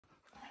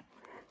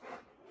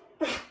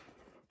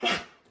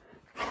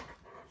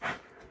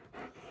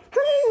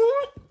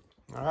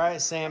All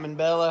right, Sam and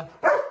Bella.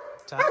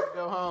 Time to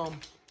go home.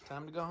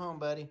 Time to go home,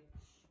 buddy.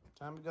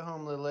 Time to go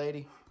home, little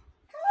lady.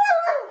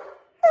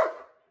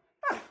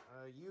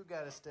 You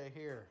got to stay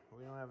here.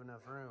 We don't have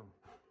enough room.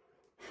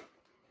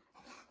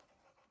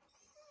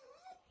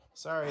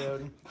 Sorry,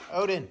 Odin.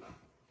 Odin!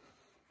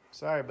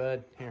 Sorry,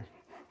 bud. Here.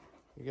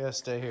 You got to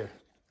stay here.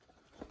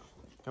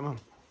 Come on.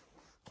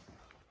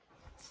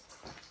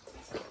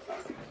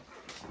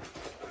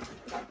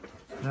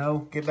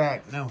 No, get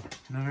back. No.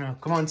 No.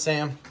 Come on,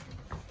 Sam.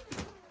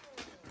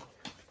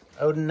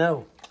 Odin,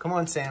 no. Come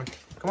on, Sam.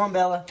 Come on,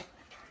 Bella.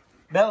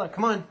 Bella,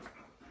 come on.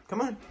 Come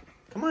on.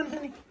 Come on,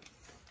 honey.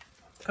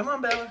 Come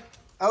on, Bella.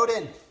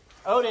 Odin.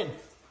 Odin.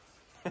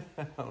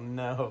 Oh,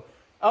 no.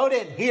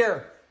 Odin,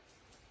 here.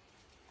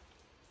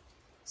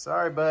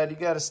 Sorry, bud. You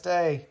got to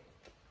stay.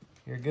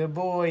 You're a good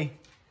boy.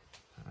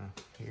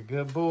 You're a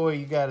good boy.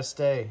 You got to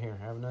stay. Here,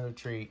 have another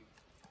treat.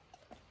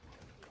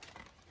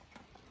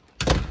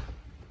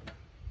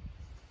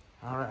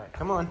 All right,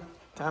 come on.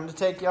 Time to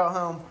take y'all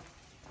home.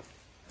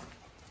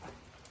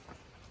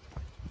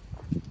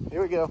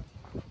 Here we go.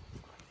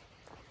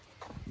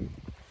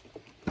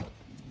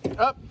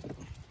 Up.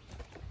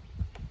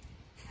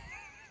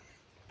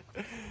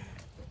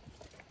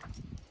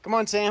 Come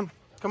on, Sam.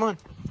 Come on.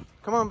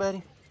 Come on,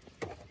 buddy.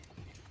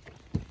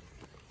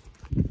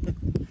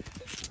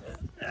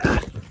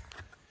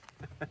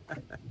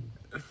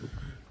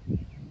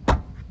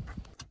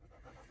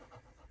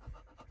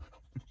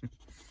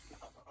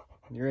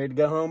 You ready to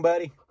go home,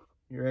 buddy?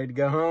 You ready to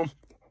go home?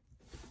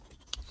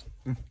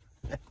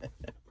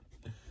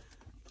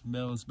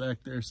 Bella's back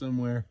there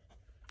somewhere.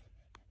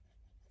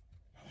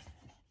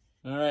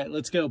 All right,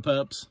 let's go,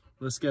 pups.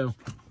 Let's go.